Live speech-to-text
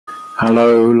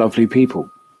Hello, lovely people.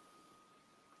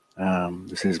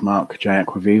 This is Marc J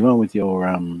Acquaviva with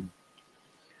your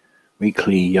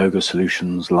weekly Yoga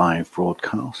Solutions live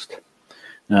broadcast.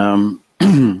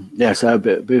 Yeah, so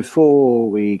before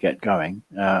we get going,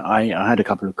 I had a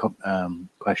couple of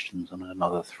questions on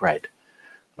another thread.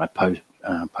 I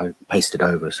pasted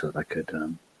over so that I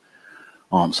could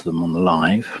answer them on the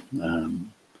live.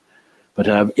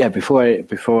 Yeah, before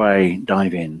I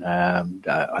dive in,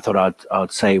 I thought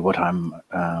I'd say what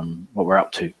we're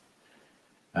up to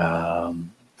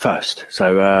first.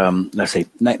 So let's see.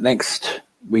 Next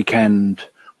weekend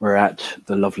we're at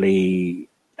the lovely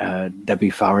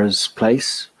Debbie Farah's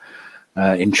place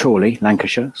in Chorley,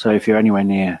 Lancashire. So if you're anywhere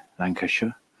near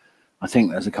Lancashire, I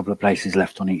think there's a couple of places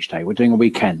left on each day. We're doing a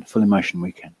weekend, full immersion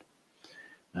weekend.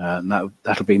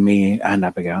 That'll be me and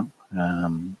Abigail.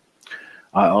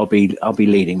 I'll be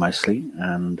leading mostly,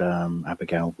 and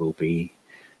Abigail will be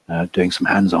doing some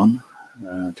hands-on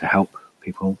to help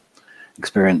people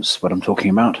experience what I'm talking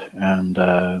about, and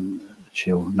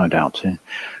she'll no doubt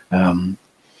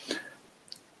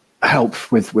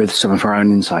help with some of her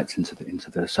own insights into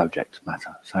the subject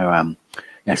matter. So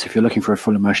yes, if you're looking for a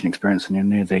full immersion experience and you're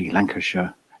near the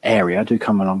Lancashire area, do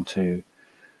come along to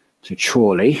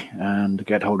Chorley and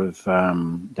get hold of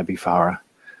Debbie Farah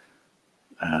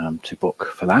to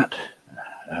book for that.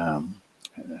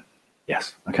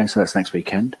 Yes, okay, so that's next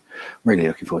weekend. Really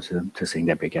looking forward to seeing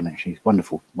Debbie again. She's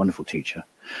wonderful teacher.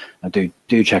 Do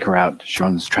check her out. She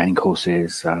runs training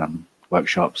courses,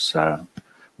 workshops.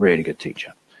 Really good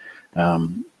teacher.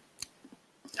 And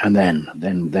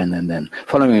then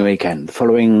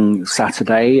following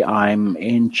Saturday, I'm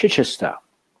in Chichester.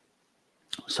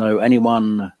 So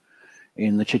anyone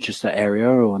in the Chichester area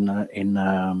or in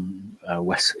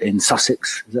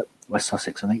Sussex, is that West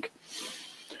Sussex, I think.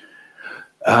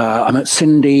 I'm at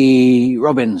Cindy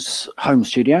Robbins' home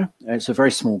studio. It's a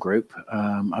very small group,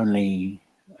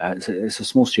 it's a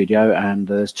small studio, and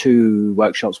there's 2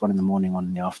 workshops, one in the morning, one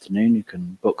in the afternoon. You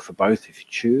can book for both if you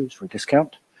choose for a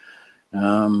discount.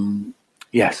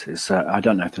 Yes, it's I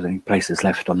don't know if there's any places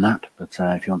left on that, but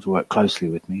if you want to work closely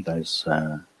with me, that's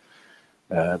a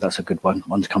good one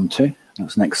to come to.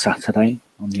 That's next Saturday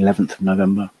on the 11th of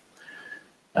November.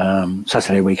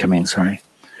 Saturday week, I mean, sorry.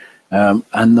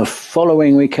 And the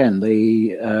following weekend,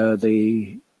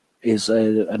 is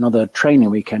another training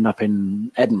weekend up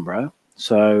in Edinburgh.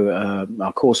 So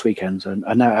our course weekends, and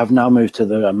I've now moved to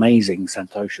the amazing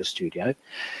Santosha studio.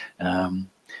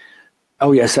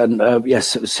 Oh yes, and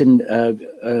yes,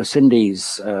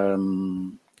 Cindy's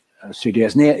studio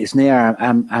is near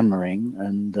Anne-Marie,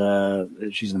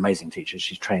 and she's an amazing teacher.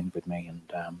 She's trained with me and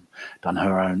done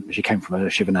her own. She came from a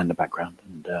Shivananda background,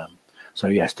 and so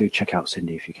yes, do check out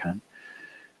Cindy if you can.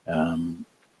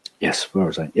 Yes, where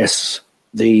was I? Yes,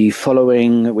 the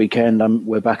following weekend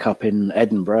we're back up in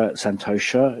Edinburgh at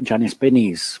Santosha, Janice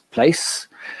Binney's place.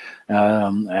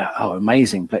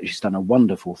 Amazing place. She's done a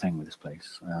wonderful thing with this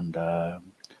place, and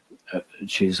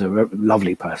she's a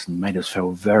lovely person. Made us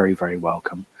feel very, very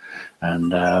welcome,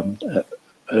 and a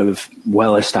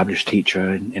well-established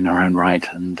teacher in her own right.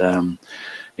 And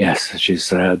yes, she's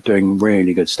doing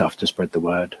really good stuff to spread the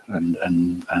word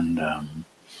and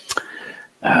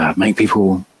make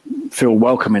people feel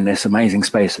welcome in this amazing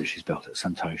space that she's built at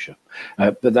Santosha.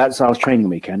 But that's our training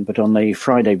weekend. But on the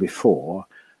Friday before,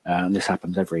 and this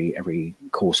happens every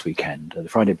course weekend, the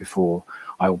Friday before,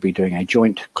 I will be doing a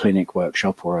joint clinic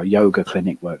workshop or a yoga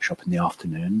clinic workshop in the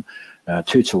afternoon,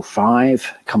 2 till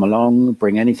 5. Come along,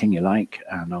 bring anything you like,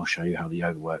 and I'll show you how the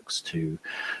yoga works to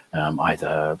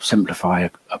either simplify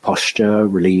a posture,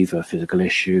 relieve a physical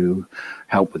issue,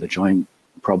 help with a joint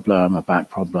problem, a back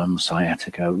problem,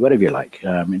 sciatica, whatever you like.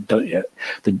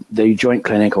 The joint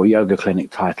clinic or yoga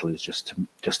clinic title is just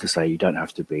to say you don't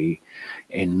have to be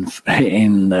in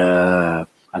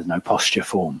I don't know, posture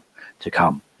form to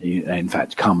come. You, in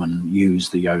fact, come and use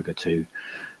the yoga to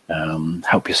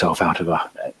help yourself out of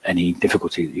any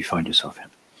difficulty that you find yourself in.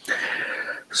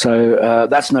 So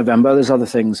that's November. There's other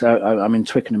things. I'm in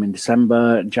Twickenham in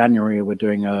December. January we're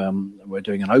doing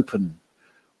an open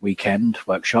weekend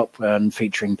workshop and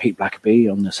featuring Pete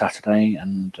Blackaby on the Saturday,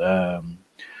 and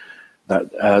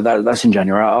that's in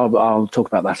January. I'll talk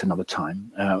about that another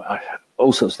time.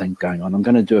 All sorts of things going on. I'm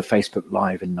going to do a Facebook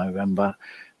Live in November,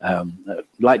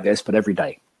 like this, but every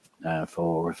day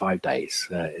for 5 days.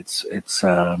 It's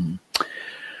I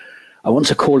want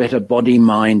to call it a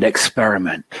body-mind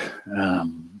experiment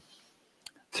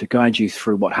to guide you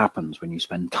through what happens when you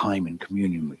spend time in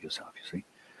communion with yourself. You see.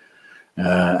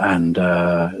 And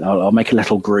I'll make a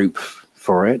little group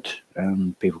for it,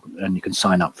 and you can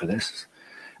sign up for this,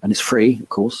 and it's free, of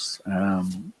course.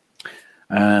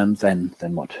 And then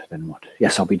what?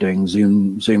 Yes, I'll be doing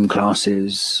Zoom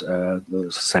classes, the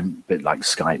same bit like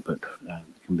Skype, but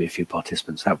can be a few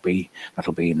participants. That'll be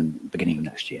in the beginning of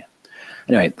next year.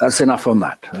 Anyway, that's enough on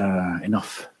that.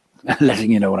 Enough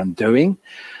letting you know what I'm doing.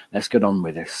 Let's get on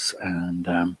with this.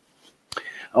 And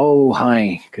oh,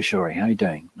 hi, Kishori. How are you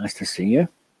doing? Nice to see you.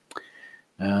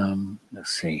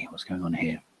 Let's see what's going on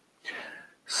here.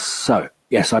 So,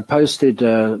 yes, I posted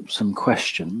some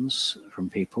questions from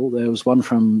people. There was one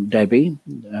from Debbie,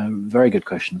 a very good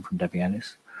question from Debbie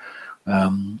Ellis.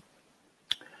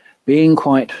 Being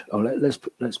quite,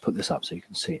 let's put this up so you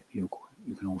can see it. You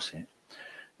can all see it.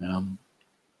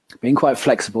 Being quite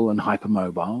flexible and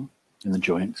hypermobile in the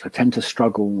joints, I tend to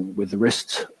struggle with the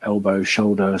wrist, elbow,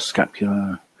 shoulder,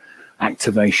 scapular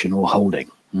activation or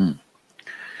holding,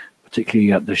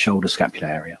 particularly at the shoulder scapular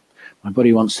area. My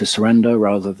body wants to surrender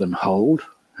rather than hold.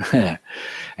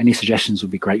 Any suggestions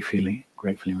would be gratefully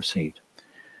received.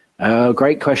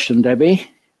 Great question, Debbie.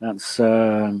 That's,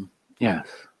 yes,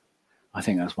 I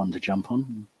think that's one to jump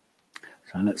on.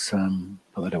 So let's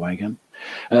put that away again.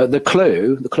 The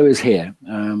clue is here.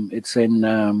 It's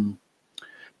in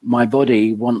my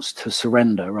body wants to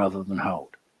surrender rather than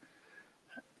hold.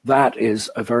 That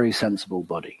is a very sensible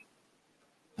body.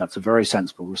 That's a very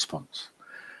sensible response.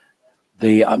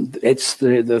 It's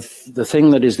the thing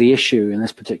that is the issue in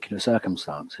this particular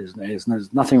circumstance is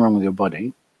there's nothing wrong with your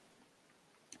body.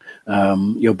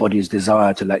 Your body's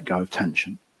desire to let go of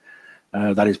tension.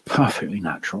 That is perfectly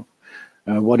natural.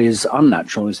 What is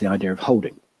unnatural is the idea of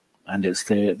holding. And it's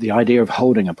the idea of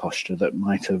holding a posture that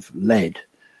might have led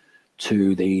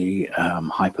to the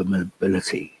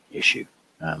hypermobility issue.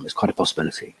 It's quite a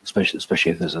possibility,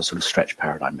 especially if there's a sort of stretch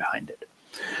paradigm behind it.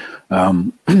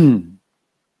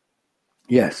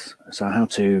 Yes, so how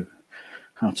to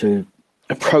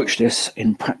approach this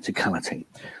in practicality.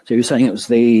 So you're saying it was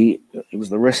the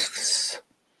wrists,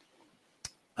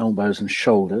 elbows and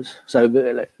shoulders. So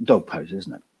dog pose,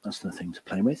 isn't it? That's the thing to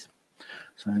play with.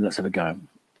 So let's have a go.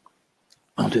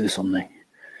 I'll do this on the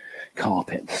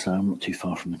carpet, so I'm not too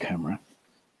far from the camera.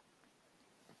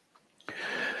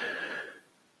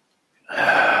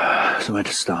 So where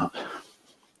to start?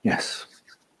 Yes,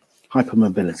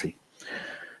 hypermobility.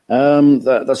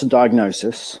 That's a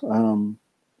diagnosis.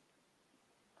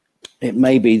 It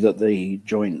may be that the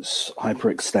joints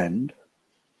hyperextend,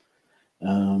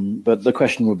 but the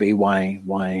question would be why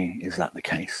is that the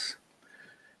case?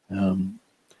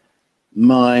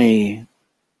 My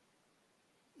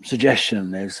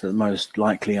suggestion is that the most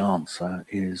likely answer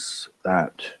is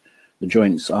that the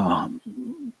joints are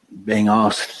being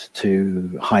asked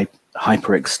to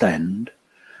hyperextend,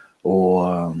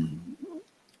 or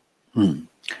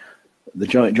the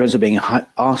joints are being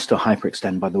asked to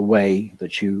hyperextend by the way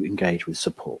that you engage with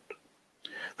support.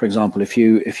 For example, if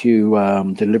you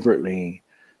deliberately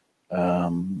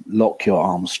lock your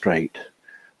arms straight,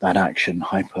 that action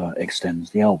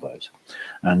hyperextends the elbows.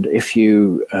 And if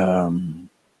you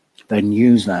then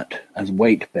use that as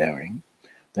weight bearing,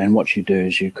 then what you do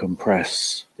is you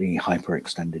compress the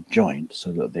hyperextended joint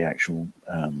so that the actual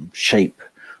shape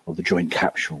of the joint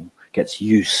capsule gets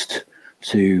used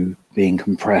to being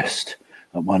compressed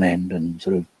at one end and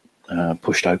sort of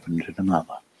pushed open at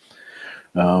another.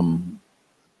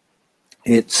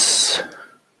 It's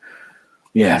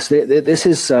yes. This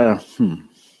is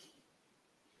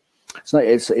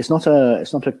it's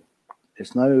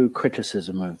no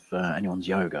criticism of anyone's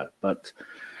yoga, but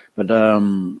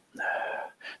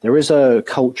there is a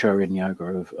culture in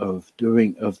yoga of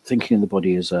thinking of the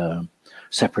body as a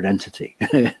separate entity,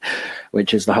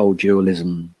 which is the whole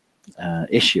dualism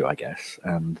issue, I guess,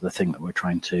 and the thing that we're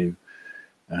trying to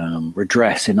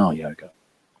redress in our yoga.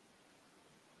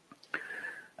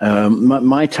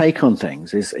 My take on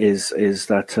things is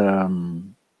that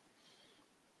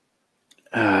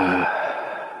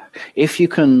if you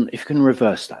can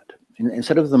reverse that,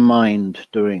 instead of the mind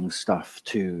doing stuff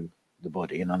to the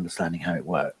body and understanding how it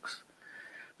works,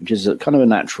 which is a kind of a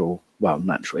natural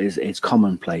it's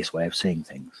commonplace way of seeing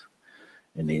things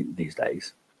in these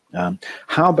days.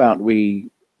 How about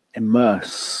we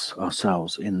immerse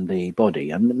ourselves in the body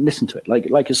and listen to it?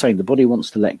 Like you're saying, the body wants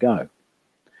to let go.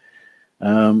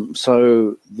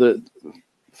 So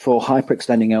for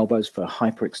hyperextending elbows, for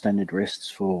hyperextended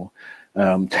wrists, for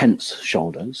tense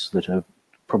shoulders that are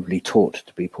probably taught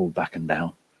to be pulled back and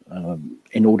down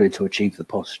in order to achieve the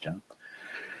posture,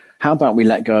 how about we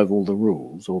let go of all the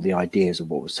rules, all the ideas of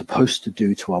what we're supposed to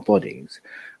do to our bodies,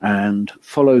 and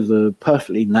follow the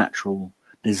perfectly natural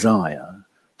desire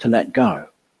to let go?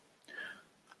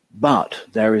 But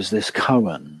there is this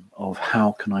koan of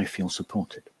how can I feel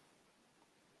supported?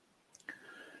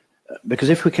 because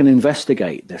if we can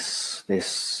investigate this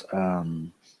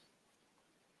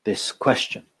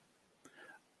question,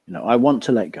 you know, I want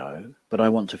to let go, but I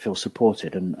want to feel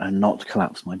supported and not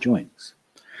collapse my joints.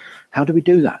 How do we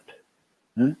do that?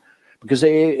 Yeah? Because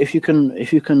if you can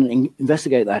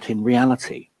investigate that in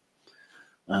reality,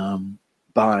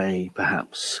 by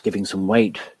perhaps giving some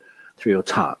weight through your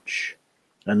touch,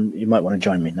 and you might want to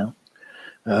join me now.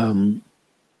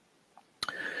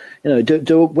 You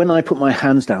know, when I put my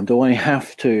hands down, do I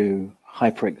have to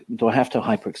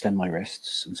hyperextend my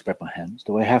wrists and spread my hands?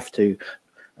 Do I have to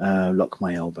lock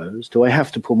my elbows? Do I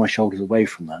have to pull my shoulders away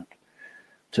from that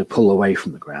to pull away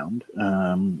from the ground?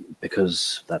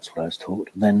 Because that's what I was taught.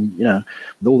 And then, you know,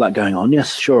 with all that going on,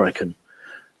 yes, sure, I can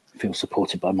feel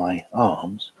supported by my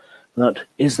arms, but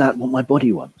is that what my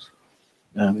body wants?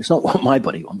 It's not what my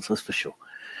body wants, that's for sure.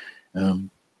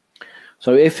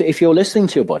 So if you're listening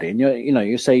to your body and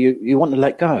you say you want to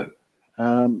let go,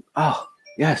 oh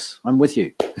yes, I'm with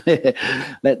you.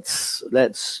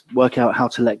 let's work out how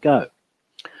to let go.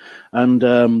 And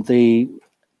an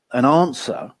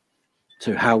answer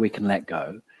to how we can let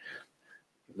go.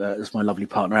 As my lovely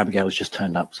partner Abigail has just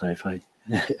turned up, so if I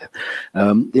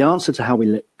the answer to how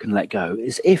we can let go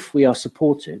is if we are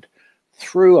supported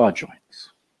through our joints,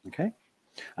 okay,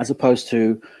 as opposed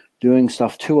to doing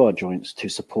stuff to our joints to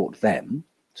support them,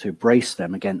 to brace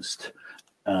them against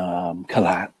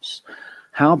collapse.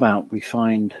 How about we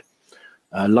find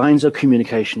lines of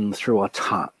communication through our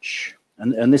touch?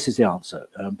 And this is the answer.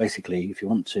 Basically, if you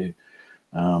want to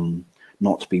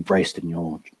not be braced in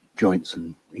your joints,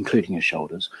 and including your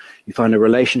shoulders, you find a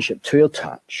relationship to your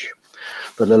touch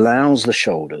that allows the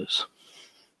shoulders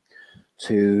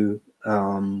to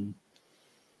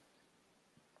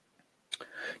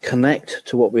connect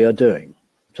to what we are doing.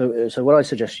 So what I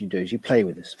suggest you do is you play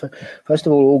with this. First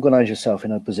of all, organize yourself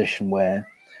in a position where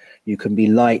you can be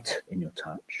light in your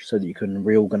touch, so that you can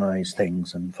reorganize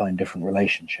things and find different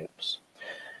relationships.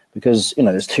 Because, you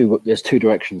know, there's two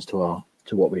directions to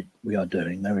what we are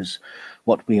doing. There is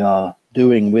what we are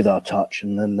doing with our touch,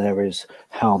 and then there is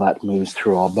how that moves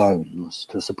through our bones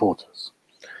to support us.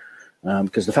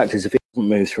 Because the fact is, if it doesn't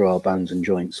move through our bones and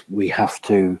joints, we have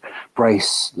to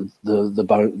brace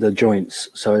the joints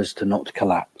so as to not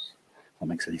collapse. If that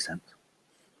makes any sense.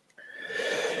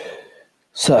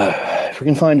 So if we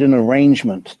can find an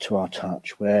arrangement to our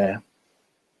touch where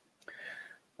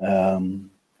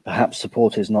perhaps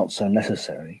support is not so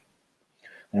necessary,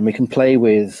 and we can play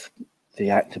with the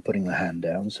act of putting the hand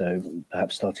down, so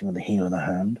perhaps starting with the heel of the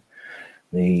hand,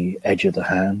 the edge of the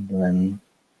hand, and then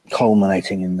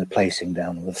culminating in the placing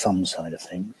down of the thumb side of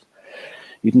things.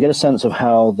 You can get a sense of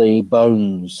how the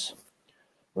bones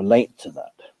relate to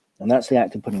that, and that's the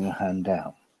act of putting the hand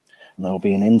down. And there will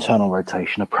be an internal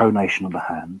rotation, a pronation of the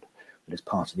hand that is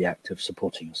part of the act of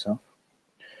supporting yourself.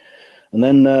 And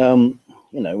then,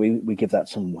 you know, we give that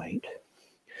some weight.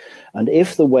 And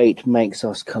if the weight makes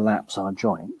us collapse our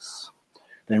joints,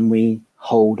 then we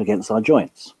hold against our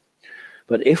joints.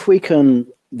 But if we can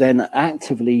then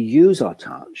actively use our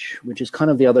touch, which is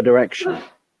kind of the other direction,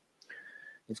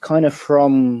 it's kind of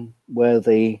from where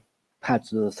the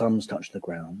pads of the thumbs touch the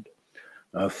ground,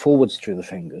 forwards through the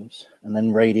fingers, and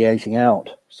then radiating out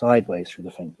sideways through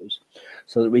the fingers,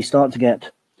 so that we start to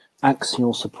get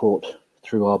axial support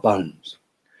through our bones.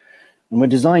 And we're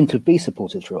designed to be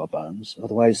supported through our bones,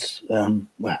 otherwise,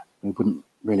 well, we wouldn't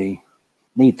really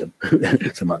need them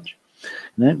so much.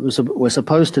 You know, we're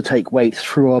supposed to take weight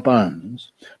through our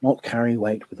bones, not carry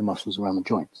weight with the muscles around the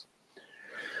joints.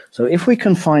 So if we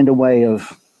can find a way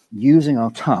of using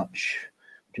our touch,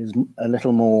 which is a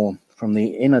little more from the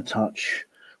inner touch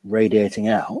radiating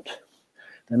out,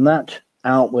 then that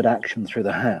outward action through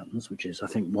the hands, which is, I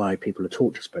think, why people are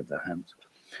taught to spread their hands,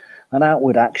 that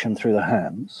outward action through the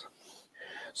hands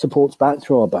supports back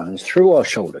through our bones, through our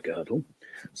shoulder girdle,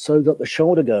 so that the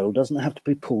shoulder girdle doesn't have to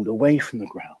be pulled away from the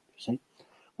ground. See,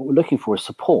 what we're looking for is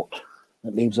support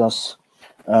that leaves us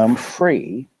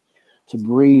free to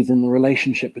breathe in the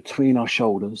relationship between our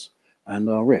shoulders and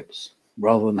our ribs,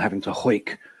 rather than having to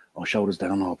hoik our shoulders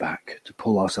down our back to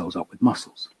pull ourselves up with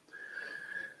muscles.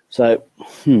 So,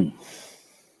 in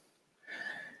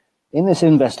this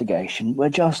investigation, we're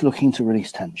just looking to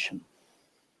release tension.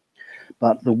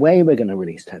 But the way we're going to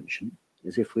release tension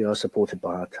is if we are supported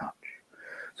by our touch.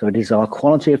 So it is our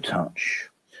quality of touch,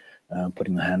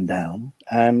 putting the hand down,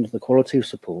 and the quality of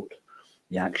support,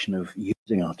 the action of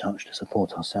using our touch to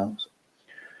support ourselves,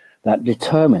 that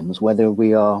determines whether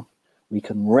we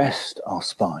can rest our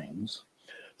spines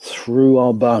through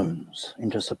our bones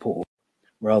into support,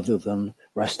 rather than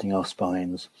resting our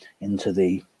spines into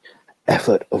the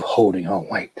effort of holding our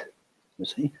weight, you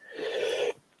see.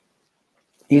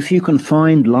 if you can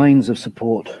find lines of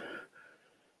support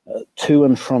to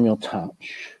and from your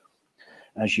touch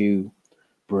as you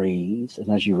breathe and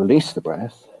as you release the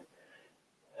breath,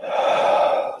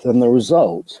 then the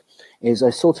result is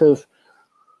a sort of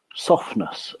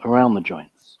softness around the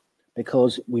joints,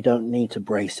 because we don't need to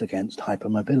brace against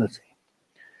hypermobility.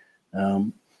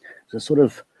 There's a sort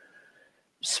of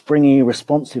springy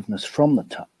responsiveness from the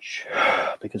touch,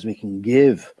 because we can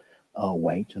give our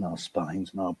weight and our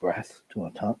spines and our breath to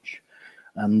our touch,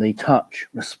 and the touch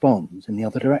responds in the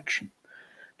other direction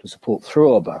to support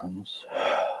through our bones,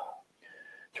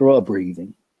 through our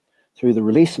breathing, through the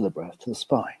release of the breath to the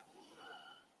spine.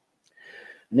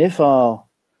 And if our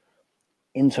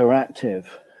interactive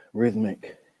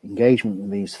rhythmic engagement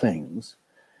with these things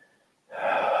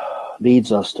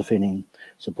leads us to feeling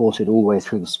supported all the way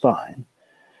through the spine,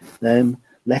 then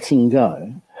letting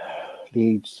go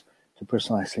leads to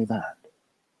precisely that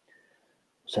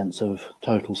sense of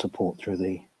total support through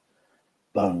the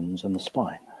bones and the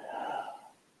spine.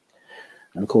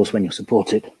 And of course, when you're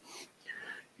supported,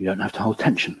 you don't have to hold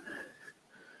tension.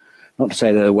 Not to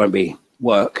say that there won't be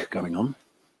work going on,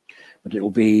 but it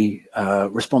will be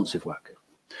responsive work.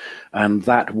 And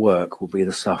that work will be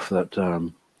the stuff that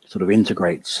sort of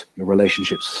integrates your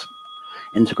relationships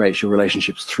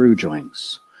through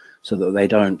joints, so that they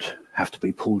don't have to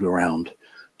be pulled around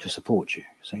to support you,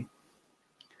 see?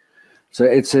 So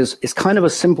it's kind of a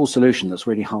simple solution that's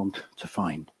really hard to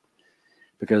find,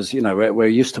 because, you know, we're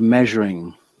used to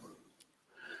measuring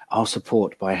our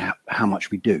support by how much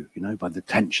we do, you know, by the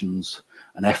tensions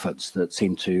and efforts that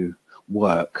seem to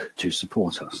work to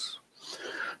support us.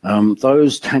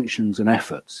 Those tensions and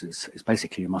efforts is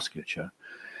basically your musculature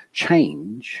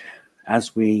change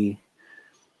as we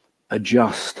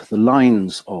adjust the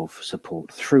lines of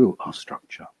support through our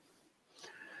structure.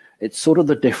 It's sort of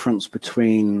the difference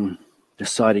between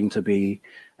deciding to be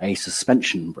a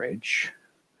suspension bridge,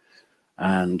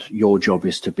 and your job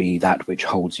is to be that which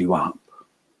holds you up,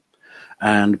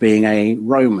 and being a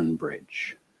Roman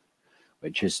bridge,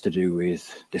 which is to do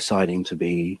with deciding to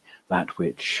be that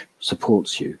which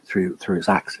supports you through its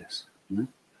axis. You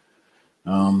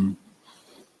know?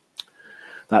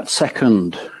 That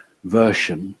second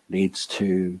version leads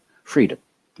to freedom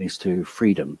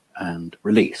and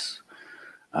release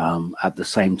at the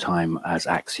same time as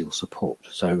axial support.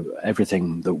 So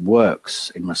everything that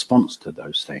works in response to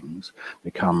those things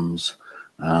becomes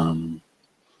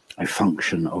a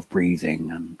function of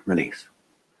breathing and release.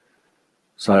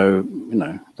 So, you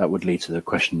know, that would lead to the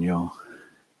question you're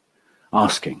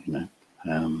asking, you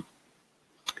know.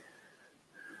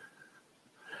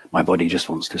 My body just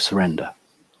wants to surrender.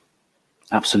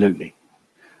 Absolutely.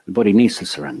 The body needs to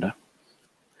surrender,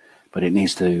 but it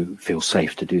needs to feel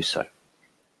safe to do so.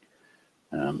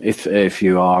 If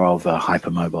you are of a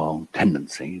hypermobile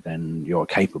tendency, then you're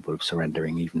capable of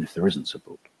surrendering even if there isn't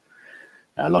support.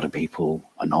 A lot of people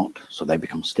are not, so they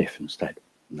become stiff instead.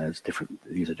 And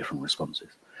these are different responses.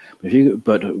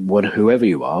 Whoever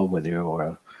you are, whether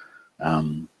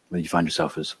you find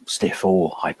yourself as stiff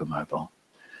or hypermobile,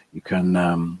 you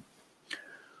can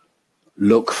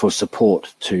look for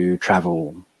support to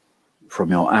travel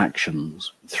from your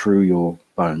actions through your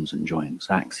bones and joints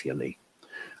axially.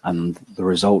 And the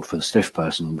result for the stiff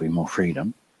person will be more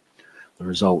freedom. The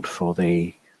result for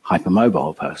the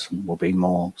hypermobile person will be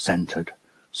more centered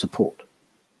support.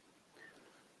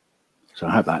 So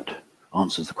I hope that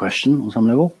answers the question on some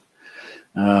level.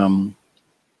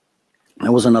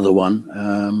 There was another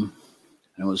one.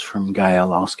 It was from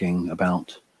Gail asking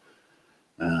about,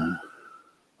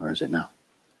 where is it now?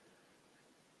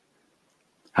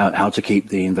 How to keep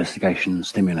the investigation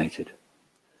stimulated.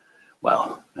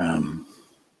 Well,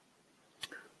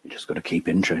 you just got to keep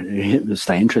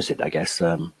stay interested, I guess.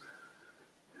 I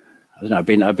don't know,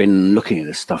 I've been looking at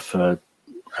this stuff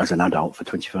as an adult for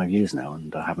 25 years now,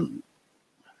 and I haven't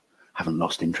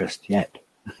lost interest yet.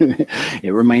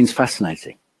 It remains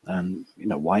fascinating. And, you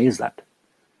know, why is that?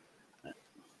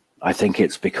 I think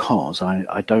it's because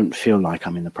I don't feel like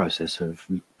I'm in the process of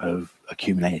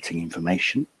accumulating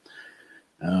information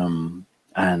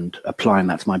and applying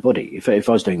that to my body. If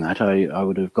I was doing that, I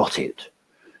would have got it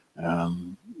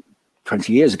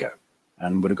 20 years ago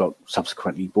and would have got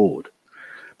subsequently bored.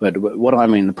 But what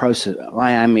I'm in the process,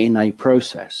 I am in a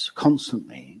process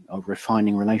constantly of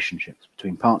refining relationships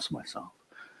between parts of myself.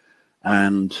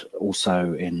 And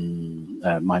also in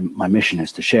my mission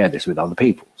is to share this with other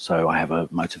people. So I have a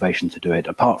motivation to do it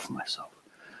apart from myself.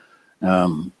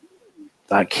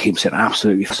 That keeps it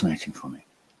absolutely fascinating for me,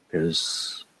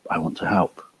 because I want to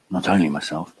help not only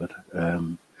myself, but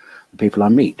the people I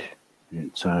meet.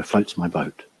 It floats my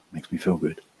boat, makes me feel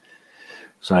good.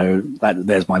 So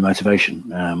there's my motivation.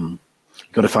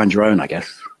 You've got to find your own, I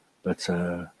guess. But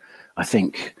I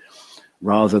think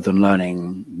rather than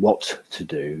learning what to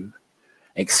do,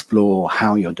 explore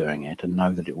how you're doing it and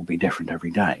know that it will be different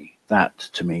every day. That,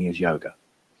 to me, is yoga.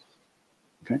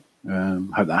 Okay,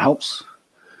 hope that helps.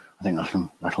 I think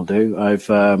that'll do.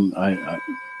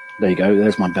 There you go.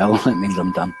 There's my bell. That means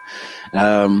I'm done.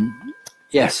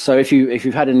 Yes. So if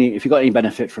you've got any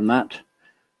benefit from that,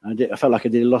 I felt like I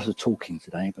did a lot of talking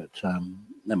today, but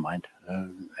never mind.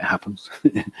 It happens.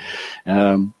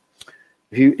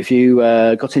 If you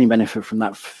got any benefit from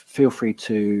that, feel free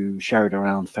to share it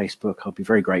around Facebook. I'll be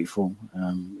very grateful.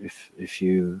 If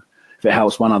it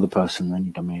helps one other person, then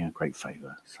you've done me a great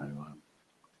favor. So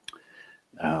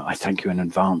I thank you in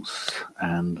advance.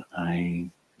 And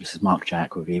this is Marc J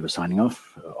Acquaviva signing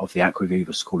off of the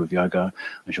Acquaviva School of Yoga.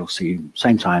 I shall see you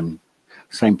same time,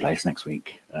 same place next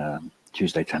week,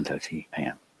 Tuesday, 10:30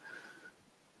 a.m.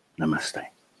 Namaste.